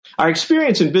Our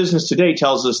experience in business today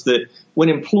tells us that when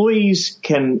employees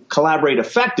can collaborate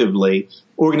effectively,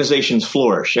 organizations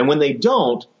flourish. And when they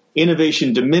don't,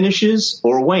 innovation diminishes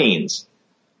or wanes.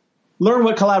 Learn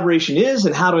what collaboration is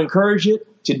and how to encourage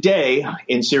it today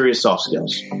in Serious Soft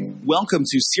Skills. Welcome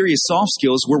to Serious Soft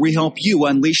Skills, where we help you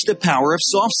unleash the power of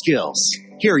soft skills.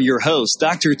 Here are your hosts,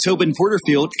 Dr. Tobin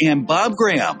Porterfield and Bob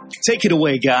Graham. Take it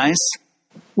away, guys.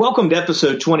 Welcome to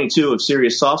episode 22 of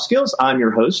Serious Soft Skills. I'm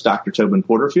your host, Dr. Tobin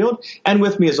Porterfield, and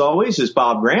with me as always is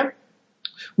Bob Graham.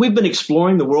 We've been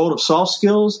exploring the world of soft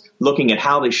skills, looking at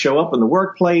how they show up in the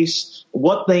workplace,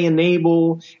 what they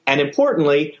enable, and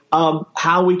importantly,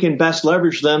 how we can best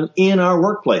leverage them in our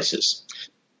workplaces.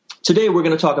 Today, we're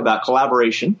going to talk about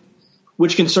collaboration,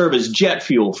 which can serve as jet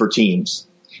fuel for teams.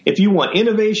 If you want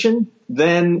innovation,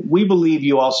 then we believe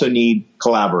you also need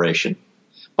collaboration.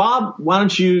 Bob, why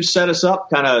don't you set us up,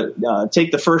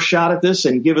 take the first shot at this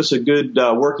and give us a good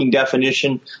working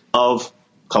definition of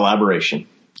collaboration.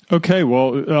 Okay,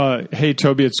 well, hey,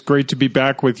 Toby, it's great to be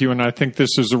back with you, and I think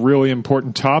this is a really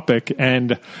important topic,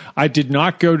 and I did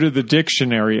not go to the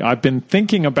dictionary. I've been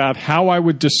thinking about how I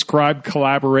would describe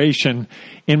collaboration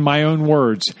in my own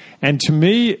words, and to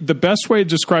me, the best way to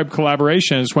describe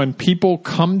collaboration is when people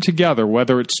come together,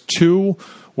 whether it's 2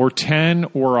 or 10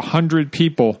 or 100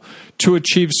 people, to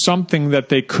achieve something that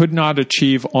they could not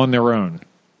achieve on their own.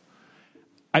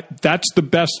 That's the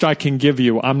best I can give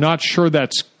you. I'm not sure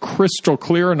that's crystal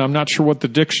clear, and I'm not sure what the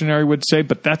dictionary would say,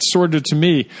 but that's sort of, to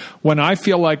me, when I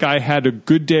feel like I had a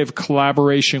good day of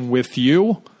collaboration with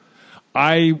you,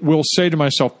 I will say to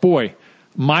myself, boy,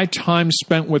 my time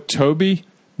spent with Toby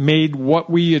made what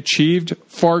we achieved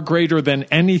far greater than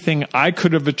anything I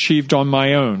could have achieved on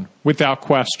my own, without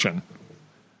question.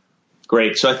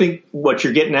 Great. So I think what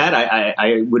you're getting at,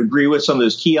 I would agree with some of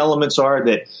those key elements are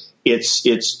that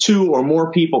it's 2 or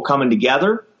more people coming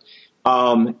together,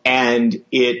 and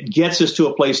it gets us to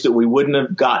a place that we wouldn't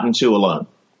have gotten to alone.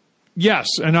 Yes,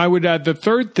 and I would add the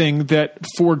third thing, that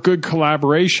for good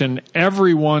collaboration,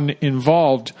 everyone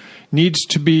involved needs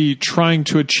to be trying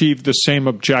to achieve the same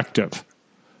objective.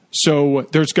 So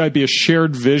there's got to be a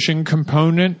shared vision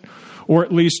component, or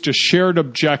at least a shared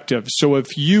objective. So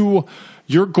if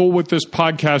your goal with this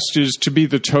podcast is to be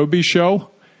the Toby Show,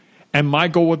 and my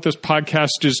goal with this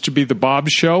podcast is to be the Bob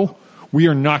Show, we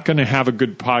are not going to have a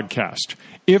good podcast.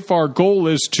 If our goal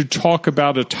is to talk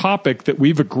about a topic that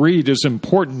we've agreed is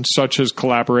important, such as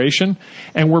collaboration,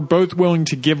 and we're both willing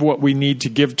to give what we need to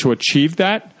give to achieve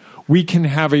that, we can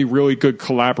have a really good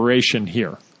collaboration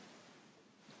here.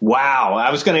 Wow.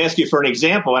 I was going to ask you for an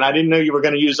example, and I didn't know you were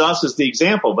going to use us as the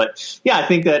example. But, yeah, I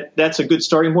think that's a good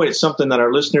starting point. It's something that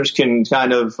our listeners can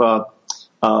kind of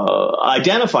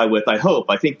identify with, I hope.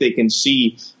 I think they can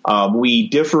see we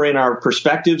differ in our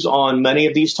perspectives on many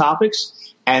of these topics.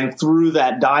 And through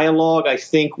that dialogue, I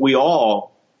think we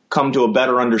all come to a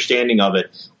better understanding of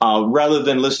it. Rather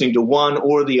than listening to one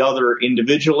or the other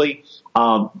individually,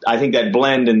 I think that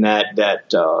blend and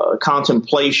that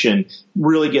contemplation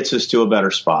really gets us to a better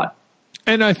spot.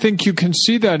 And I think you can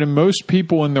see that in most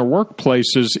people in their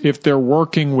workplaces. If they're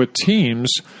working with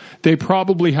teams, they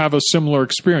probably have a similar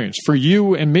experience. For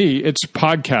you and me, it's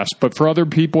podcast, but for other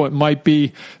people, it might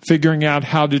be figuring out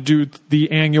how to do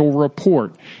the annual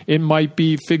report. It might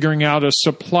be figuring out a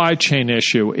supply chain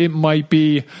issue. It might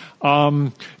be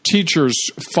teachers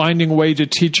finding a way to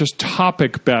teach a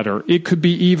topic better. It could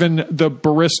be even the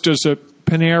baristas at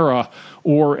Panera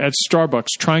or at Starbucks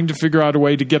trying to figure out a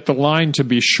way to get the line to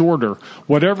be shorter.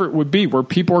 Whatever it would be, where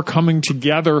people are coming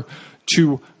together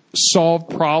to solve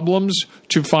problems,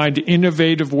 to find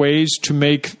innovative ways to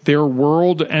make their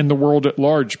world and the world at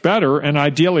large better, and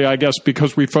ideally, I guess,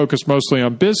 because we focus mostly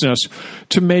on business,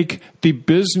 to make the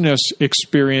business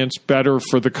experience better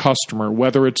for the customer,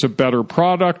 whether it's a better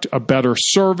product, a better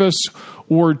service,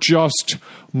 or just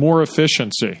more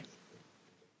efficiency.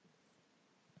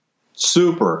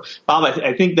 Super. Bob,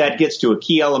 I think that gets to a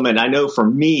key element. I know for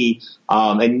me,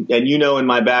 and you know in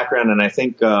my background, and I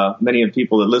think many of the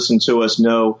people that listen to us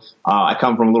know I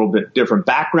come from a little bit different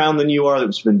background than you are.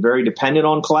 That's been very dependent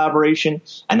on collaboration,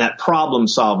 and that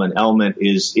problem-solving element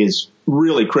is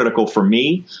really critical for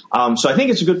me. So I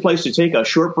think it's a good place to take a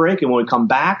short break, and when we come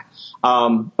back, I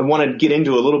want to get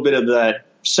into a little bit of that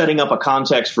setting up a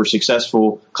context for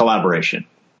successful collaboration.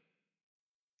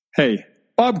 Hey,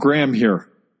 Bob Graham here.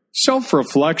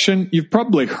 Self-reflection, you've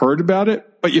probably heard about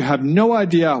it, but you have no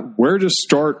idea where to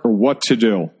start or what to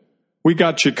do. We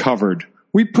got you covered.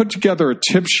 We put together a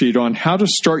tip sheet on how to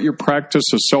start your practice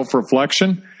of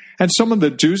self-reflection and some of the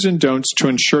do's and don'ts to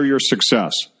ensure your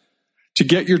success. To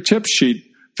get your tip sheet,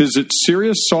 visit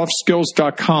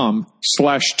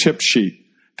SeriousSoftSkills.com/tip sheet.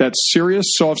 That's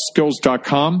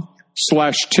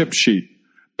SeriousSoftSkills.com/tip sheet.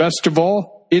 Best of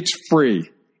all, it's free.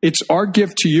 It's our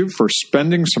gift to you for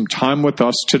spending some time with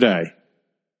us today.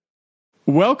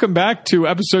 Welcome back to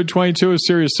episode 22 of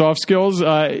Serious Soft Skills.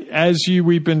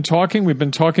 We've been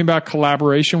talking about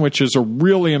collaboration, which is a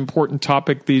really important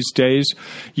topic these days.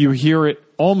 You hear it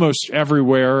almost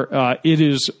everywhere. It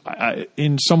is,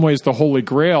 in some ways, the holy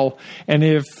grail. And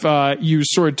if you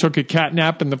sort of took a cat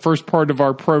nap in the first part of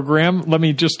our program, let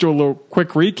me just do a little quick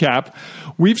recap.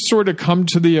 We've sort of come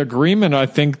to the agreement, I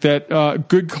think, that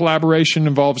good collaboration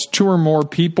involves two or more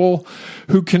people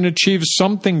who can achieve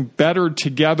something better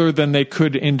together than they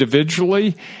could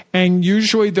individually. And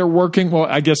usually they're working,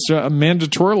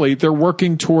 mandatorily, they're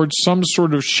working towards some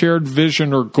sort of shared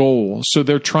vision or goal. So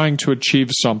they're trying to achieve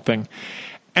something.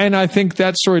 And I think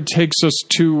that sort of takes us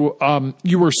to,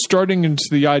 you were starting into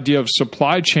the idea of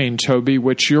supply chain, Toby,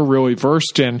 which you're really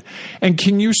versed in. And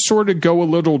can you sort of go a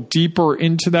little deeper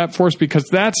into that for us? Because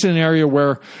that's an area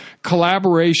where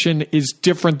collaboration is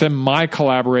different than my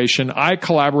collaboration. I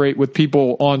collaborate with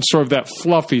people on sort of that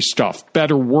fluffy stuff,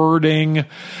 better wording,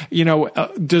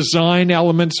 design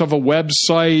elements of a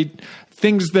website,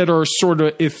 things that are sort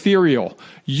of ethereal.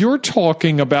 You're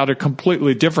talking about a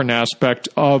completely different aspect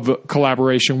of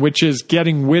collaboration, which is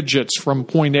getting widgets from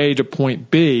point A to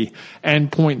point B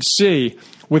and point C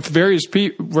with various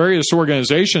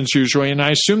organizations usually. And I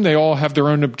assume they all have their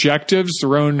own objectives,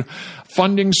 their own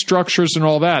funding structures and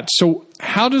all that. So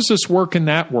how does this work in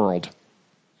that world?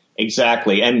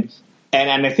 Exactly. And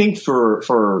I think for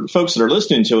folks that are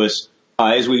listening to us,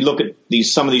 as we look at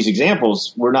some of these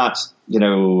examples, we're not,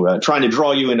 trying to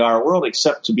draw you into our world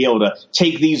except to be able to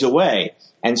take these away.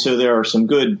 And so there are some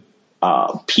good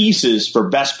pieces for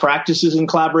best practices in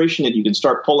collaboration that you can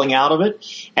start pulling out of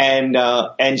it. And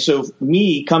so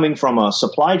me coming from a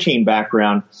supply chain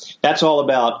background, that's all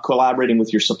about collaborating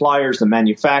with your suppliers, the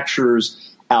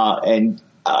manufacturers, and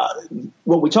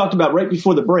what we talked about right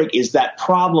before the break is that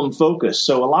problem focus.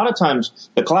 So a lot of times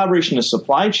the collaboration of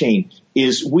supply chain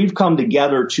is we've come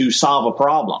together to solve a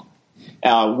problem.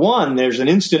 One, there's an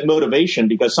instant motivation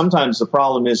because sometimes the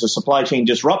problem is a supply chain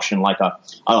disruption, like a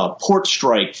port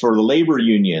strike for the labor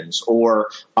unions or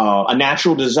a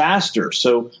natural disaster.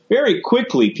 So very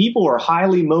quickly, people are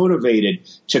highly motivated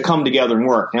to come together and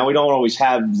work. Now, we don't always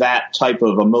have that type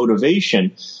of a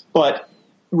motivation, but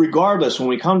regardless, when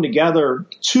we come together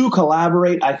to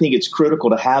collaborate, I think it's critical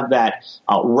to have that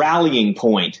rallying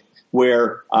point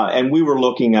where, and we were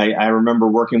looking, I remember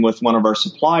working with one of our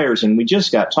suppliers and we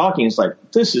just got talking. It's like,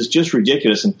 this is just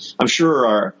ridiculous. And I'm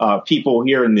sure our people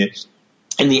here in the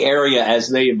area, as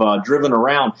they've driven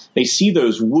around, they see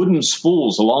those wooden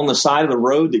spools along the side of the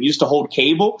road that used to hold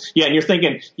cable. Yeah, and you're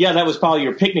thinking, yeah, that was probably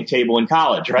your picnic table in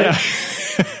college, right?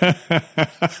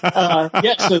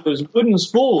 Yeah. So those wooden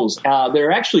spools,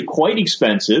 they're actually quite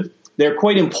expensive. They're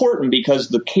quite important because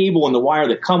the cable and the wire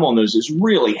that come on those is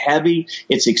really heavy.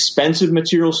 It's expensive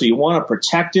material, so you want to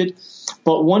protect it.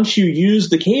 But once you use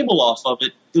the cable off of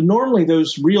it, normally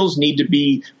those reels need to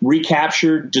be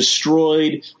recaptured,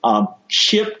 destroyed,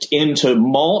 shipped into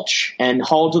mulch, and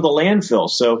hauled to the landfill.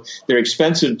 So they're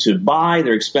expensive to buy.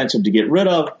 They're expensive to get rid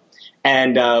of.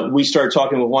 And we started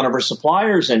talking with one of our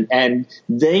suppliers, and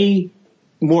they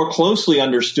more closely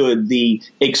understood the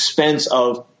expense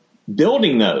of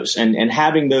building those and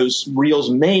having those reels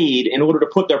made in order to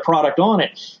put their product on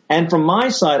it. And from my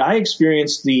side, I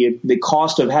experienced the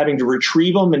cost of having to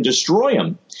retrieve them and destroy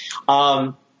them.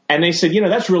 And they said,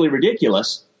 that's really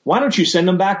ridiculous. Why don't you send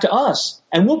them back to us?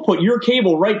 And we'll put your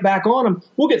cable right back on them.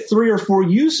 We'll get 3 or 4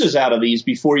 uses out of these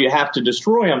before you have to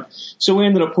destroy them. So we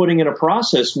ended up putting in a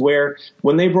process where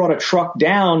when they brought a truck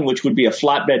down, which would be a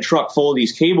flatbed truck full of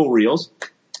these cable reels,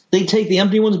 they'd take the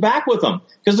empty ones back with them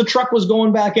because the truck was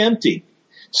going back empty.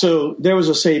 So there was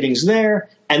a savings there.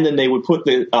 And then they would put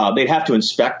they'd have to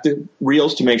inspect the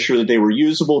reels to make sure that they were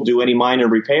usable, do any minor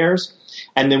repairs.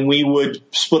 And then we would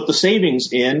split the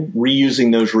savings in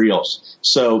reusing those reels.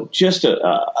 So just,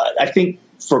 I think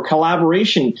for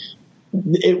collaboration,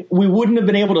 we wouldn't have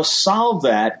been able to solve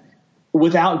that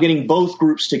without getting both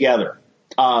groups together.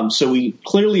 So we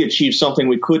clearly achieved something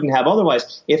we couldn't have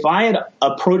otherwise. If I had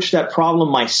approached that problem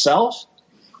myself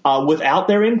without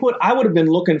their input, I would have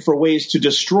been looking for ways to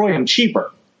destroy them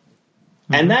cheaper.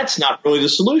 And that's not really the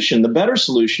solution. The better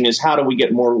solution is how do we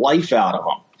get more life out of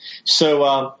them?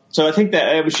 So So I think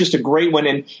that it was just a great one.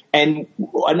 And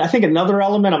I think another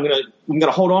element, I'm going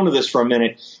to hold on to this for a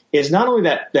minute, is not only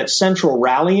that central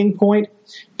rallying point,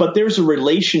 but there's a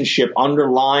relationship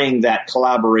underlying that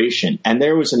collaboration. And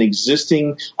there was an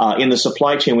existing, in the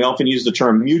supply chain, we often use the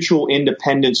term mutual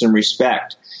independence and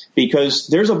respect, because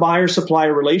there's a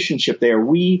buyer-supplier relationship there.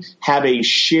 We have a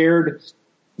shared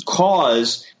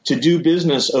cause to do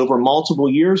business over multiple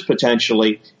years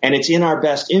potentially, and it's in our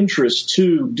best interest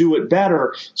to do it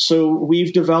better. So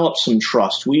we've developed some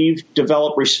trust. We've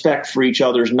developed respect for each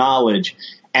other's knowledge.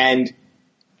 And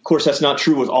of course, that's not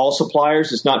true with all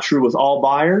suppliers. It's not true with all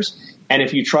buyers. And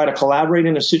if you try to collaborate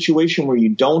in a situation where you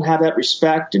don't have that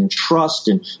respect and trust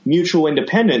and mutual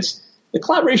independence, the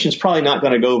collaboration is probably not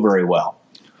going to go very well.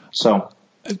 So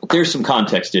there's some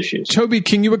context issues. Toby,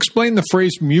 can you explain the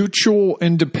phrase mutual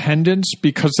independence?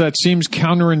 Because that seems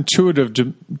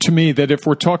counterintuitive to me, that if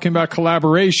we're talking about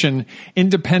collaboration,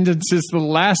 independence is the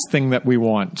last thing that we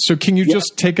want. So can you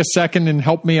just take a second and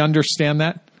help me understand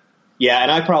that? Yeah,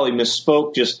 and I probably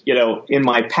misspoke just, in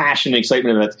my passion and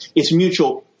excitement of it. It's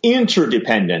mutual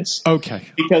interdependence. Okay.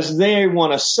 Because they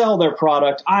want to sell their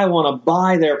product, I want to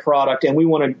buy their product, and we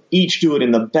want to each do it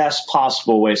in the best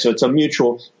possible way. So it's a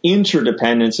mutual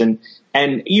interdependence. And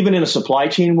even in a supply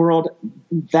chain world,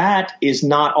 that is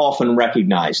not often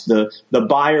recognized. The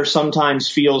buyer sometimes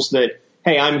feels that,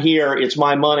 hey, I'm here, it's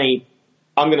my money,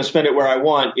 I'm going to spend it where I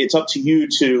want. It's up to you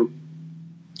to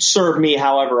serve me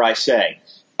however I say.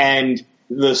 And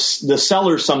the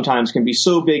sellers sometimes can be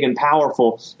so big and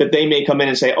powerful that they may come in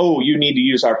and say, oh, you need to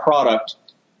use our product.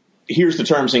 Here's the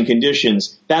terms and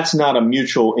conditions. That's not a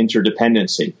mutual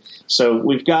interdependency. So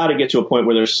we've got to get to a point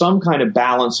where there's some kind of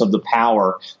balance of the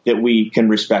power that we can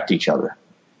respect each other.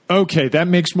 Okay, that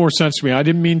makes more sense to me. I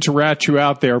didn't mean to rat you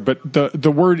out there, but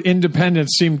the word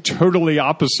independence seemed totally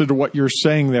opposite of what you're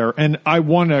saying there. And I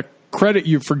want to credit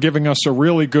you for giving us a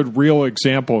really good real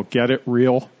example. Get it?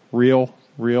 Real.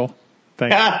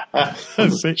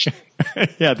 Thanks.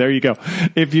 Yeah, there you go.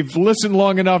 If you've listened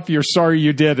long enough, you're sorry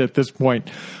you did at this point.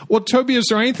 Well, Toby, is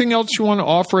there anything else you want to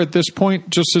offer at this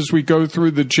point, just as we go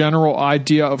through the general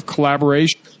idea of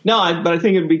collaboration? No, but I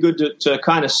think it'd be good to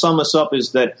kind of sum us up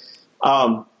is that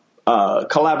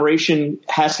collaboration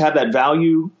has to have that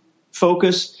value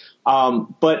focus,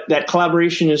 but that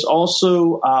collaboration is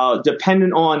also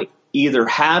dependent on either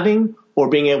having or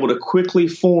being able to quickly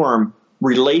form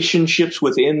relationships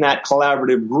within that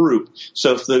collaborative group.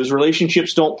 So if those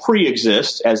relationships don't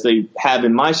pre-exist, as they have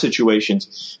in my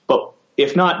situations, but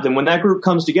if not, then when that group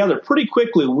comes together, pretty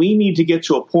quickly we need to get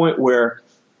to a point where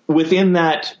within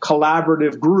that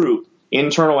collaborative group,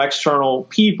 internal, external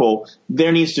people,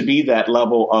 there needs to be that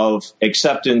level of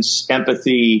acceptance,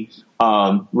 empathy,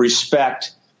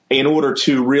 respect in order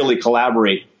to really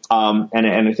collaborate. And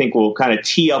I think we'll kind of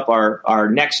tee up our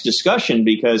next discussion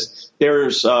because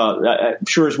there's, I'm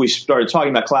sure as we started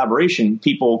talking about collaboration,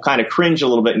 people kind of cringe a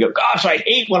little bit and go, gosh, I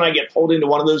hate when I get pulled into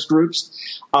one of those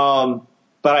groups.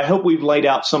 But I hope we've laid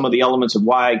out some of the elements of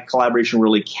why collaboration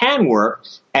really can work.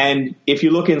 And if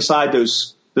you look inside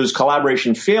those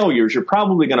collaboration failures, you're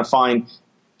probably going to find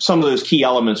some of those key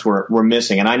elements were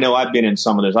missing. And I know I've been in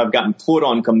some of those. I've gotten put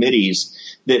on committees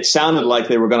that sounded like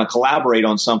they were going to collaborate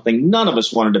on something. None of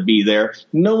us wanted to be there.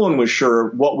 No one was sure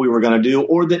what we were going to do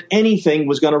or that anything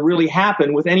was going to really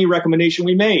happen with any recommendation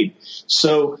we made.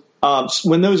 So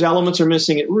when those elements are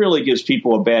missing, it really gives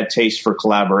people a bad taste for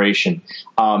collaboration.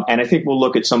 And I think we'll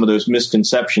look at some of those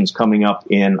misconceptions coming up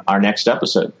in our next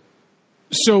episode.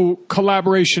 So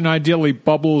collaboration ideally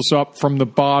bubbles up from the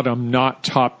bottom, not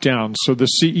top down. So the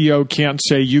CEO can't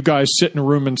say, you guys sit in a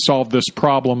room and solve this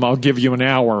problem. I'll give you an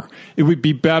hour. It would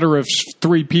be better if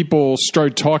 3 people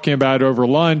started talking about it over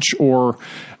lunch or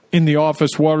in the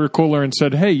office water cooler and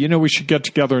said, hey, we should get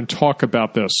together and talk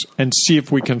about this and see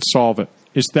if we can solve it.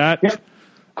 Is that? Yeah.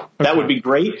 Okay. That would be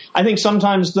great. I think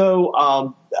sometimes,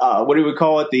 though, what do we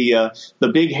call it? The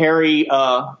big, hairy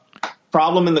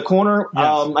problem in the corner.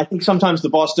 Yes. I think sometimes the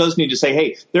boss does need to say,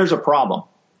 hey, there's a problem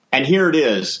and here it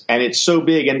is. And it's so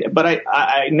big. But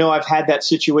I know I've had that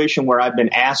situation where I've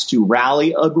been asked to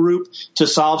rally a group to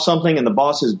solve something and the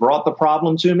boss has brought the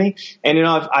problem to me. And,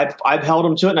 I've held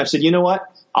them to it and I've said, you know what?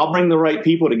 I'll bring the right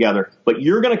people together, but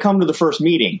you're going to come to the first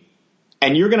meeting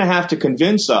and you're going to have to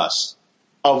convince us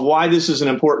of why this is an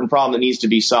important problem that needs to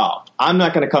be solved. I'm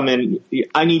not going to come in.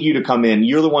 I need you to come in.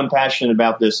 You're the one passionate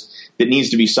about this that needs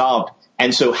to be solved.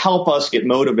 And so help us get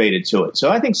motivated to it. So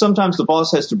I think sometimes the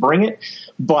boss has to bring it,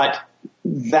 but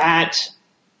that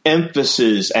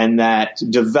emphasis and that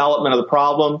development of the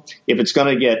problem, if it's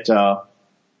going to get,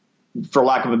 for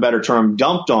lack of a better term,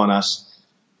 dumped on us,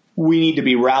 we need to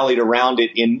be rallied around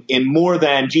it in more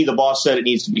than, gee, the boss said it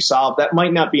needs to be solved. That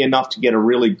might not be enough to get a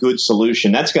really good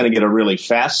solution. That's going to get a really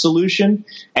fast solution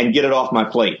and get it off my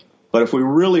plate. But if we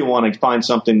really want to find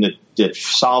something that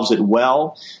solves it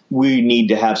well, we need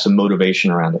to have some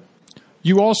motivation around it.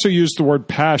 You also use the word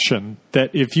passion,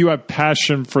 that if you have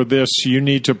passion for this, you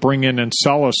need to bring in and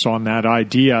sell us on that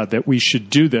idea that we should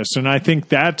do this. And I think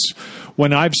that's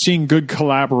when I've seen good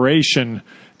collaboration,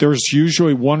 there's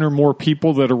usually one or more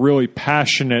people that are really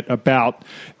passionate about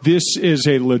this is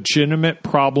a legitimate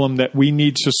problem that we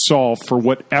need to solve for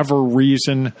whatever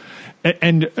reason.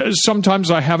 And sometimes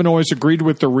I haven't always agreed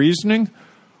with the reasoning,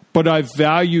 but I've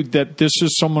valued that this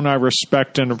is someone I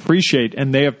respect and appreciate,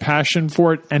 and they have passion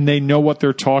for it, and they know what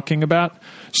they're talking about.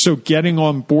 So getting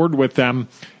on board with them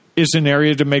is an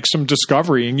area to make some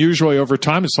discovery. And usually over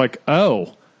time, it's like,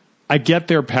 oh, I get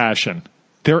their passion.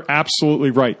 They're absolutely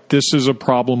right. This is a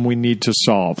problem we need to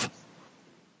solve.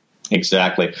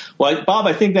 Exactly. Well, Bob,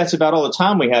 I think that's about all the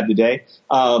time we have today.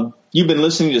 You've been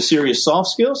listening to Serious Soft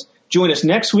Skills. Join us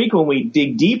next week when we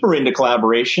dig deeper into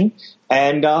collaboration.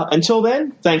 And until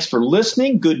then, thanks for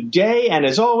listening. Good day. And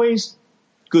as always,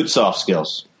 good soft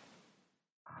skills.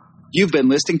 You've been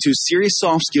listening to Serious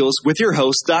Soft Skills with your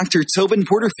hosts, Dr. Tobin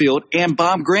Porterfield and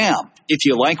Bob Graham. If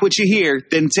you like what you hear,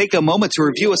 then take a moment to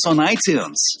review us on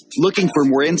iTunes. Looking for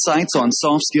more insights on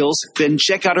soft skills? Then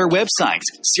check out our website,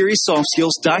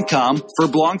 SeriousSoftSkills.com, for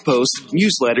blog posts,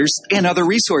 newsletters, and other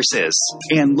resources.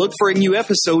 And look for a new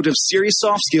episode of Serious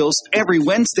Soft Skills every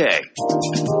Wednesday.